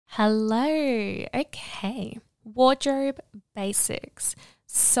Hello. Okay. Wardrobe basics.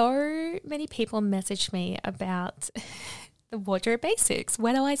 So many people message me about the wardrobe basics.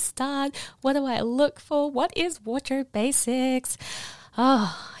 Where do I start? What do I look for? What is wardrobe basics?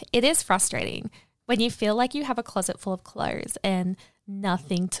 Oh, it is frustrating when you feel like you have a closet full of clothes and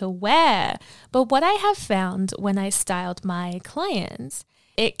nothing to wear. But what I have found when I styled my clients,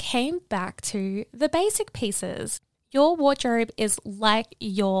 it came back to the basic pieces. Your wardrobe is like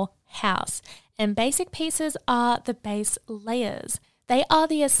your house, and basic pieces are the base layers. They are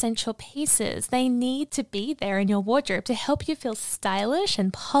the essential pieces. They need to be there in your wardrobe to help you feel stylish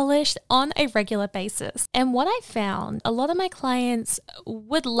and polished on a regular basis. And what I found, a lot of my clients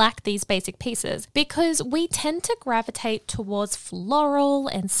would lack these basic pieces because we tend to gravitate towards floral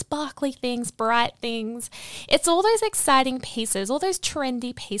and sparkly things, bright things. It's all those exciting pieces, all those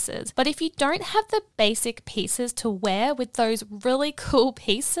trendy pieces. But if you don't have the basic pieces to wear with those really cool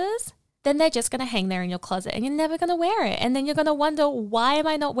pieces, then they're just going to hang there in your closet and you're never going to wear it. And then you're going to wonder, why am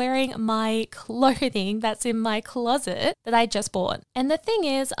I not wearing my clothing that's in my closet that I just bought? And the thing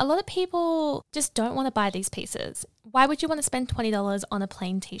is, a lot of people just don't want to buy these pieces. Why would you want to spend $20 on a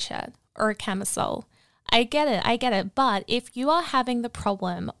plain t-shirt or a camisole? I get it. But if you are having the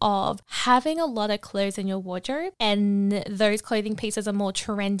problem of having a lot of clothes in your wardrobe and those clothing pieces are more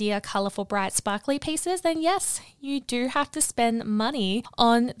trendier, colorful, bright, sparkly pieces, then yes, you do have to spend money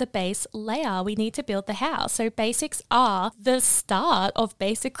on the base layer. We need to build the house. So basics are the start of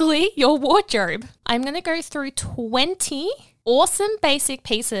basically your wardrobe. I'm going to go through 20 awesome basic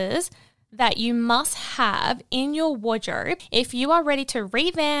pieces that you must have in your wardrobe if you are ready to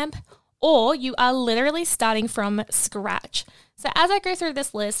revamp or you are literally starting from scratch. So as I go through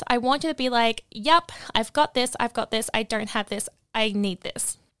this list, I want you to be like, yep, I've got this, I don't have this, I need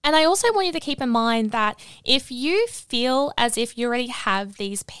this. And I also want you to keep in mind that if you feel as if you already have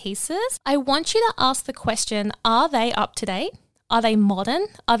these pieces, I want you to ask the question, are they up to date? Are they modern?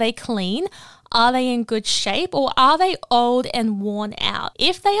 Are they clean? Are they in good shape? Or are they old and worn out?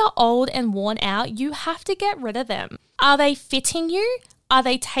 If they are old and worn out, you have to get rid of them. Are they fitting you? Are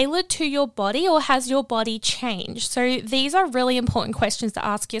they tailored to your body or has your body changed? So these are really important questions to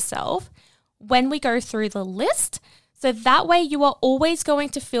ask yourself when we go through the list. So that way you are always going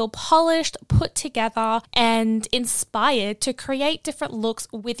to feel polished, put together, and inspired to create different looks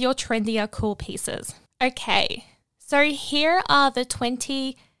with your trendier, cool pieces. Okay, so here are the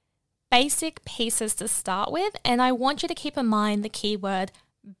 20 basic pieces to start with. And I want you to keep in mind the keyword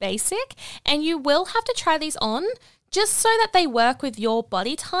basic. And you will have to try these on just so that they work with your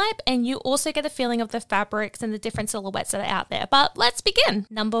body type and you also get a feeling of the fabrics and the different silhouettes that are out there. But let's begin.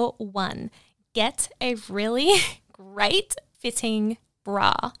 Number 1, get a really great fitting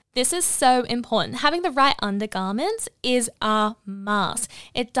bra. This is so important. Having the right undergarments is a must.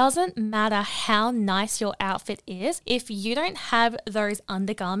 It doesn't matter how nice your outfit is. If you don't have those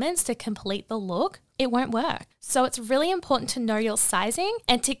undergarments to complete the look, it won't work. So it's really important to know your sizing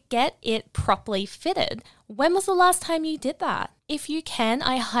and to get it properly fitted. When was the last time you did that? If you can,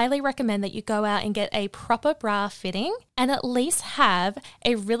 I highly recommend that you go out and get a proper bra fitting and at least have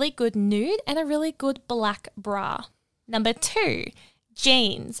a really good nude and a really good black bra. Number 2,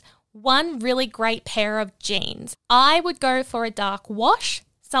 jeans. One really great pair of jeans. I would go for a dark wash,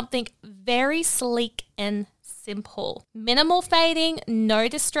 something very sleek and simple. Minimal fading, no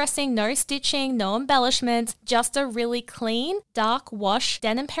distressing, no stitching, no embellishments, just a really clean dark wash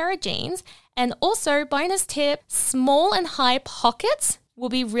denim pair of jeans. And also, bonus tip, small and high pockets will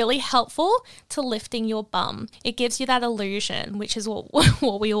be really helpful to lifting your bum. It gives you that illusion, which is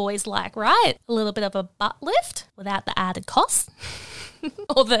what we always like, right? A little bit of a butt lift without the added cost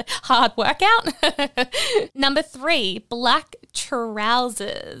or the hard workout. Number 3, black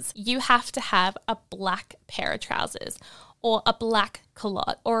trousers. You have to have a black pair of trousers or a black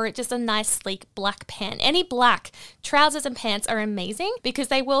culotte or just a nice sleek black pant. Any black trousers and pants are amazing because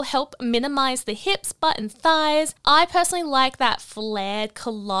they will help minimize the hips, butt and thighs. I personally like that flared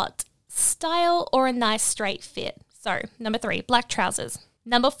culotte style or a nice straight fit. So number 3, black trousers.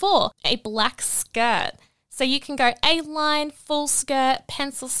 Number 4, a black skirt. So you can go A-line, full skirt,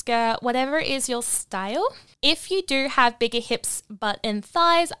 pencil skirt, whatever is your style. If you do have bigger hips, butt and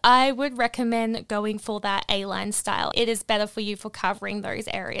thighs, I would recommend going for that A-line style. It is better for you for covering those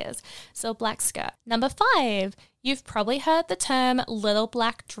areas. So black skirt. Number 5, you've probably heard the term little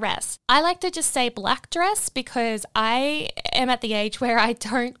black dress. I like to just say black dress because I am at the age where I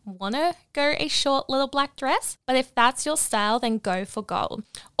don't want to go a short little black dress. But if that's your style, then go for gold.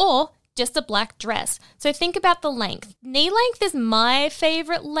 Or just a black dress. So think about the length. Knee length is my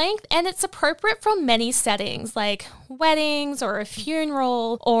favorite length, and it's appropriate for many settings like weddings or a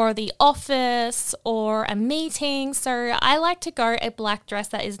funeral or the office or a meeting. So I like to go a black dress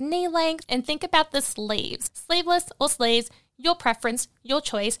that is knee length. And think about the sleeves. Sleeveless or sleeves, your preference, your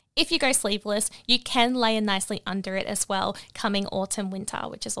choice. If you go sleeveless, you can layer nicely under it as well coming autumn, winter,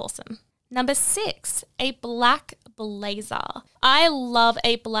 which is awesome. Number 6, a black blazer. I love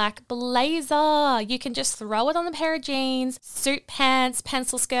a black blazer. You can just throw it on a pair of jeans, suit pants,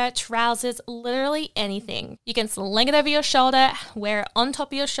 pencil skirt, trousers, literally anything. You can sling it over your shoulder, wear it on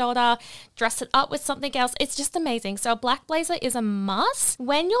top of your shoulder, dress it up with something else. It's just amazing. So a black blazer is a must.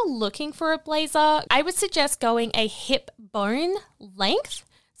 When you're looking for a blazer, I would suggest going a hip bone length.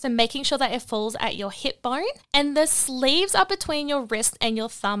 So making sure that it falls at your hip bone, and the sleeves are between your wrist and your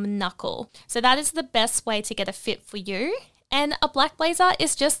thumb knuckle. So that is the best way to get a fit for you. And a black blazer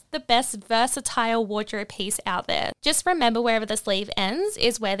is just the best versatile wardrobe piece out there. Just remember, wherever the sleeve ends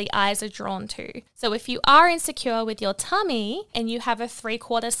is where the eyes are drawn to. So if you are insecure with your tummy and you have a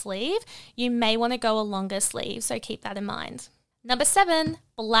 3/4 sleeve, you may want to go a longer sleeve. So keep that in mind. Number 7,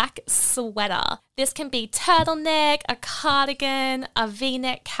 black sweater. This can be turtleneck, a cardigan, a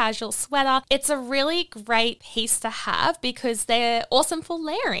V-neck casual sweater. It's a really great piece to have because they're awesome for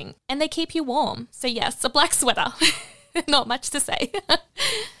layering and they keep you warm. So yes, a black sweater. Not much to say.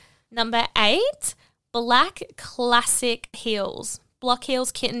 Number 8, black classic heels. Block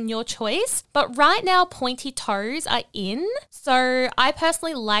heels, kitten, your choice. But right now, pointy toes are in. So I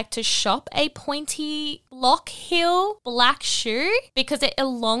personally like to shop a pointy block heel black shoe because it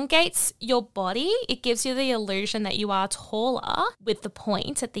elongates your body. It gives you the illusion that you are taller with the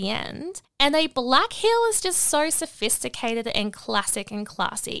point at the end. And a black heel is just so sophisticated and classic and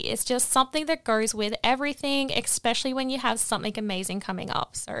classy. It's just something that goes with everything, especially when you have something amazing coming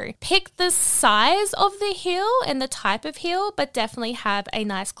up. So pick the size of the heel and the type of heel, but definitely have a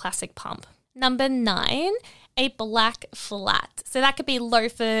nice classic pump. Number 9, a black flat. So that could be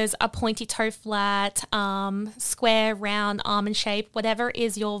loafers, a pointy toe flat, square, round, almond shape, whatever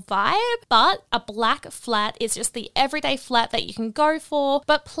is your vibe. But a black flat is just the everyday flat that you can go for.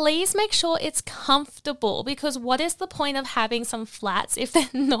 But please make sure it's comfortable, because what is the point of having some flats if they're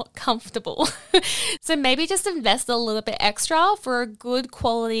not comfortable? So maybe just invest a little bit extra for a good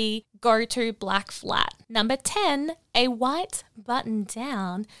quality go-to black flat. Number 10, a white button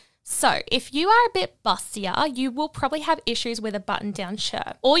down. So if you are a bit bustier, you will probably have issues with a button-down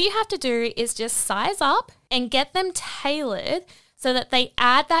shirt. All you have to do is just size up and get them tailored so that they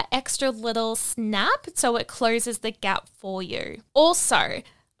add that extra little snap so it closes the gap for you. Also,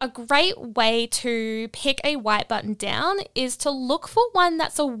 a great way to pick a white button down is to look for one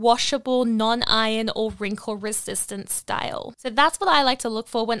that's a washable, non-iron or wrinkle-resistant style. So that's what I like to look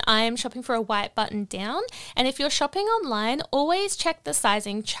for when I am shopping for a white button down. And if you're shopping online, always check the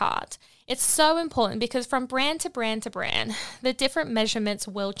sizing chart. It's so important because from brand to brand to brand, the different measurements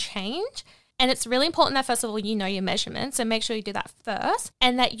will change. And it's really important that, first of all, you know your measurements, so make sure you do that first,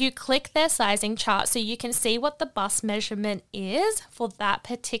 and that you click their sizing chart so you can see what the bust measurement is for that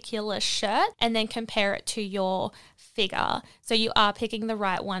particular shirt and then compare it to your figure. So you are picking the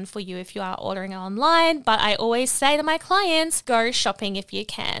right one for you if you are ordering online. But I always say to my clients, go shopping if you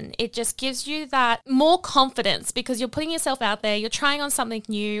can. It just gives you that more confidence because you're putting yourself out there, you're trying on something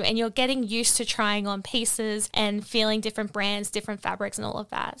new, and you're getting used to trying on pieces and feeling different brands, different fabrics and all of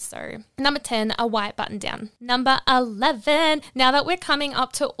that. So number 10, a white button down. Number 11, now that we're coming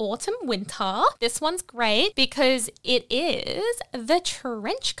up to autumn, winter, this one's great because it is the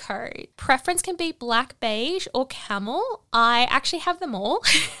trench coat. Preference can be black, beige or camel. I actually have them all.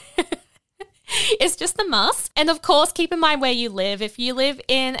 It's just a must. And of course, keep in mind where you live. If you live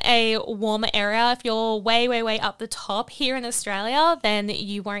in a warmer area, if you're way, way, way up the top here in Australia, then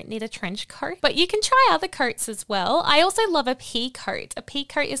you won't need a trench coat. But you can try other coats as well. I also love a pea coat. A pea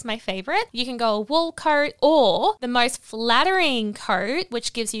coat is my favorite. You can go a wool coat, or the most flattering coat,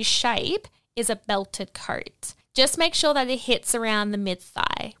 which gives you shape, is a belted coat. Just make sure that it hits around the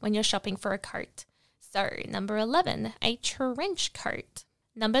mid-thigh when you're shopping for a coat. So, number 11, a trench coat.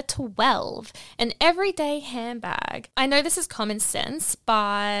 Number 12, an everyday handbag. I know this is common sense,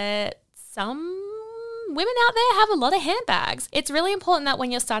 but some women out there have a lot of handbags. It's really important that when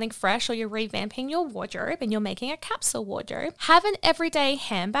you're starting fresh or you're revamping your wardrobe and you're making a capsule wardrobe, have an everyday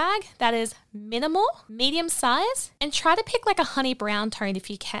handbag that is minimal, medium size, and try to pick like a honey brown tone if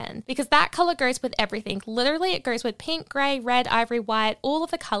you can, because that color goes with everything. Literally, it goes with pink, gray, red, ivory, white, all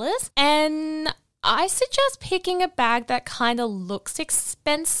of the colors. And I suggest picking a bag that kind of looks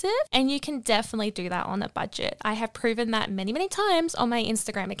expensive, and you can definitely do that on a budget. I have proven that many, many times on my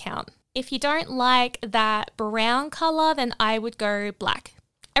Instagram account. If you don't like that brown color, then I would go black.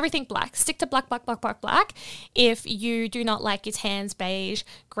 Everything black. Stick to black, black, black, black, black if you do not like your tans, beige,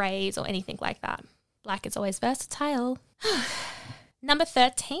 greys, or anything like that. Black is always versatile. Number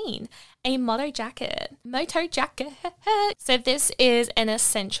 13, a moto jacket. Moto jacket. So this is an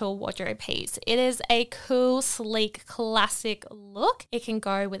essential wardrobe piece. It is a cool, sleek, classic look. It can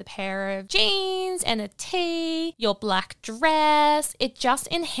go with a pair of jeans and a tee, your black dress. It just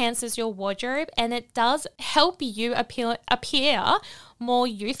enhances your wardrobe and it does help you appear more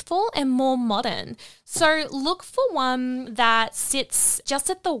youthful and more modern. So look for one that sits just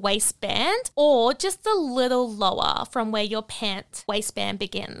at the waistband or just a little lower from where your pant waistband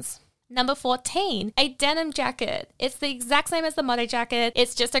begins. Number 14, a denim jacket. It's the exact same as the moto jacket.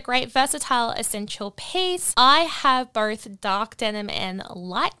 It's just a great versatile essential piece. I have both dark denim and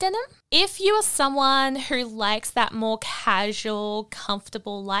light denim. If you are someone who likes that more casual,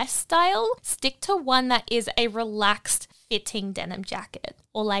 comfortable lifestyle, stick to one that is a relaxed fitting denim jacket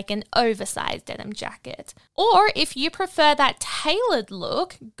or like an oversized denim jacket. Or if you prefer that tailored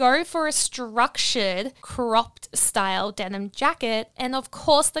look, go for a structured cropped style denim jacket, and of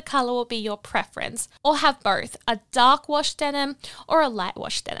course the color will be your preference, or have both a dark wash denim or a light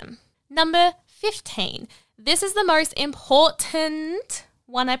wash denim. Number 15. This is the most important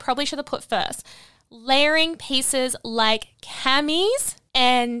one I probably should have put first. Layering pieces like camis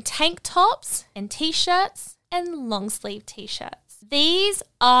and tank tops and t-shirts and long sleeve t-shirts. These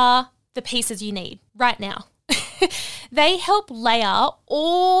are the pieces you need right now. They help layer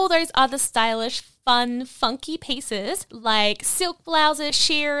all those other stylish, fun, funky pieces like silk blouses,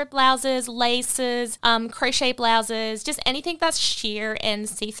 sheer blouses, laces, crochet blouses, just anything that's sheer and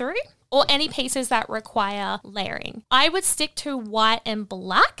see-through, or any pieces that require layering. I would stick to white and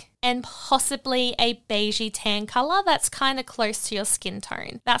black and possibly a beigey tan color that's kind of close to your skin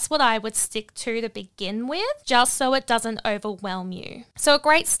tone. That's what I would stick to begin with, just so it doesn't overwhelm you. So a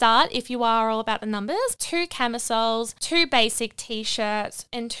great start, if you are all about the numbers, 2 camisoles, 2 basic t-shirts,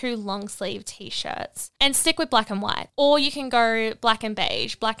 and 2 long sleeve t-shirts. And stick with black and white. Or you can go black and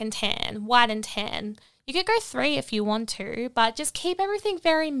beige, black and tan, white and tan. You could go 3 if you want to, but just keep everything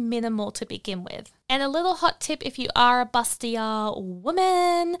very minimal to begin with. And a little hot tip, if you are a bustier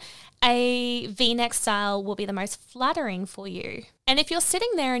woman, a V-neck style will be the most flattering for you. And if you're sitting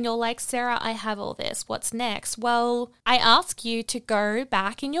there and you're like, Sarah, I have all this, what's next? Well, I ask you to go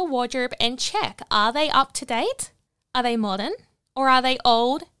back in your wardrobe and check, are they up to date? Are they modern? Or are they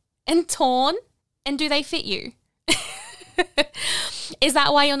old and torn? And do they fit you? Is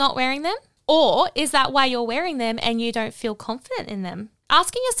that why you're not wearing them? Or is that why you're wearing them and you don't feel confident in them?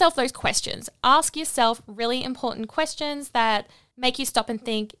 Asking yourself those questions. Ask yourself really important questions that make you stop and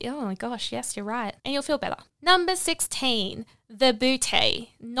think, oh my gosh, yes, you're right. And you'll feel better. Number 16, the bootay.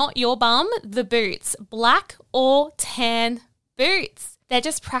 Not your bum, the boots. Black or tan boots. They're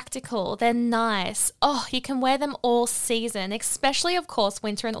just practical. They're nice. Oh, you can wear them all season, especially, of course,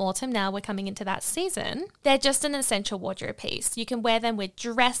 winter and autumn. Now we're coming into that season. They're just an essential wardrobe piece. You can wear them with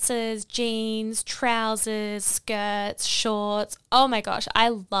dresses, jeans, trousers, skirts, shorts. Oh my gosh, I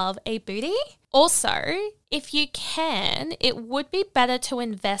love a bootie. Also, if you can, it would be better to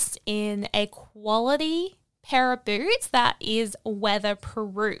invest in a quality pair of boots that is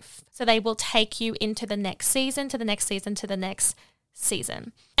weatherproof. So they will take you into the next season, to the next season, to the next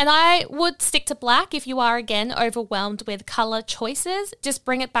season. And I would stick to black if you are, again, overwhelmed with color choices. Just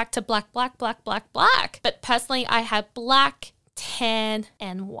bring it back to black, black, black, black, black. But personally, I have black, tan,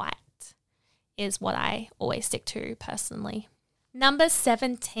 and white is what I always stick to personally. Number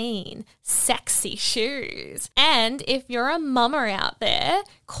 17, sexy shoes. And if you're a mama out there,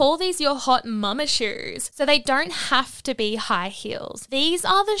 call these your hot mama shoes. So they don't have to be high heels. These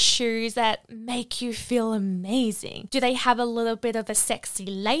are the shoes that make you feel amazing. Do they have a little bit of a sexy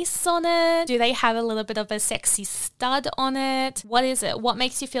lace on it? Do they have a little bit of a sexy stud on it? What is it? What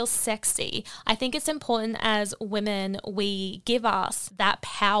makes you feel sexy? I think it's important as women, we give us that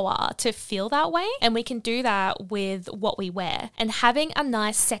power to feel that way, and we can do that with what we wear. And having a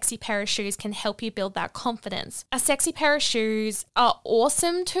nice, sexy pair of shoes can help you build that confidence. A sexy pair of shoes are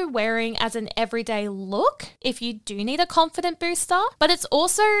awesome to wearing as an everyday look if you do need a confident booster, but it's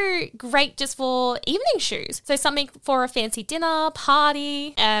also great just for evening shoes. So something for a fancy dinner,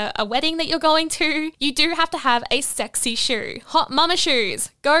 party, a wedding that you're going to. You do have to have a sexy shoe. Hot mama shoes.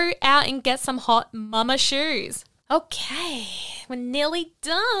 Go out and get some hot mama shoes. Okay, we're nearly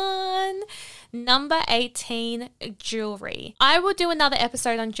done. Number 18, jewelry. I will do another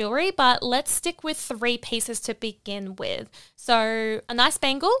episode on jewelry, but let's stick with 3 pieces to begin with. So a nice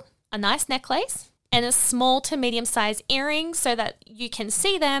bangle, a nice necklace, and a small to medium-sized earring so that you can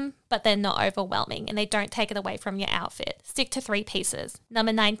see them, but they're not overwhelming and they don't take it away from your outfit. Stick to 3 pieces.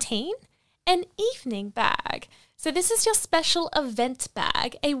 Number 19, an evening bag. So this is your special event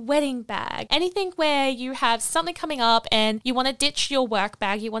bag, a wedding bag, anything where you have something coming up and you want to ditch your work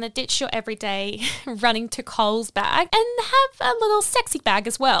bag, you want to ditch your everyday running to Coles bag and have a little sexy bag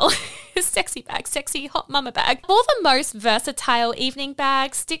as well. Sexy bag, sexy hot mama bag. For the most versatile evening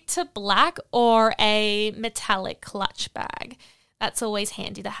bag, stick to black or a metallic clutch bag. That's always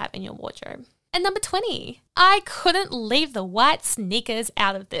handy to have in your wardrobe. And number 20, I couldn't leave the white sneakers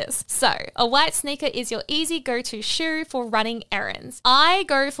out of this. So a white sneaker is your easy go-to shoe for running errands. I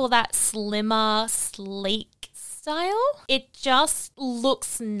go for that slimmer, sleek style. It just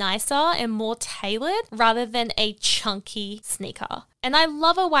looks nicer and more tailored rather than a chunky sneaker. And I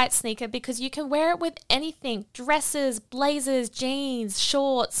love a white sneaker because you can wear it with anything, dresses, blazers, jeans,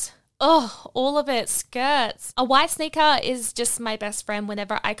 shorts. Oh, all of it, skirts. A white sneaker is just my best friend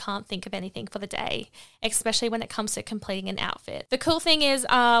whenever I can't think of anything for the day, especially when it comes to completing an outfit. The cool thing is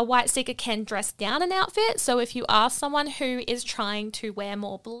a white sneaker can dress down an outfit. So if you are someone who is trying to wear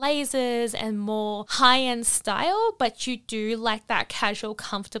more blazers and more high-end style, but you do like that casual,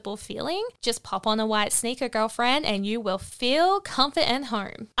 comfortable feeling, just pop on a white sneaker, girlfriend, and you will feel comfort and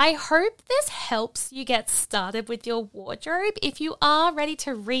home. I hope this helps you get started with your wardrobe if you are ready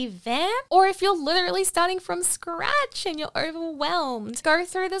to revamp, or if you're literally starting from scratch and you're overwhelmed. Go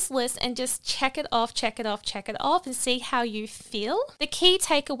through this list and just check it off and see how you feel. The key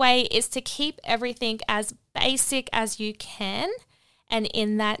takeaway is to keep everything as basic as you can and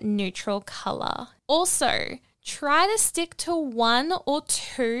in that neutral color. Also, try to stick to 1 or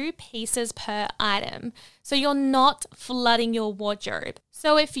 2 pieces per item so you're not flooding your wardrobe.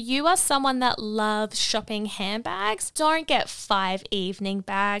 So if you are someone that loves shopping handbags, don't get 5 evening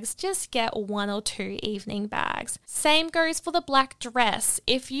bags, just get 1 or 2 evening bags. Same goes for the black dress.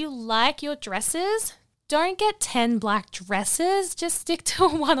 If you like your dresses, don't get 10 black dresses, just stick to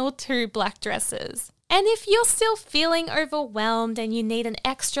 1 or 2 black dresses. And if you're still feeling overwhelmed and you need an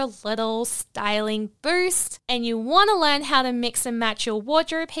extra little styling boost and you want to learn how to mix and match your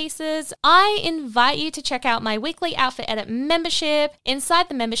wardrobe pieces, I invite you to check out my weekly Outfit Edit membership. Inside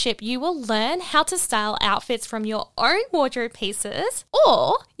the membership, you will learn how to style outfits from your own wardrobe pieces,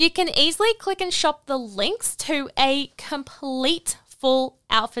 or you can easily click and shop the links to a complete full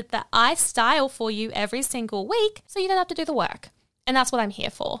outfit that I style for you every single week so you don't have to do the work. And that's what I'm here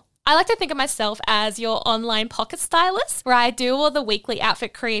for. I like to think of myself as your online pocket stylist, where I do all the weekly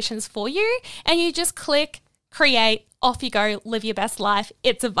outfit creations for you and you just click, create, off you go, live your best life.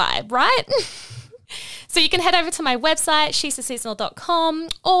 It's a vibe, right? So you can head over to my website, shesaseasonal.com,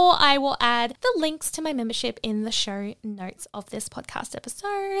 or I will add the links to my membership in the show notes of this podcast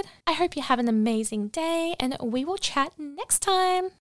episode. I hope you have an amazing day and we will chat next time.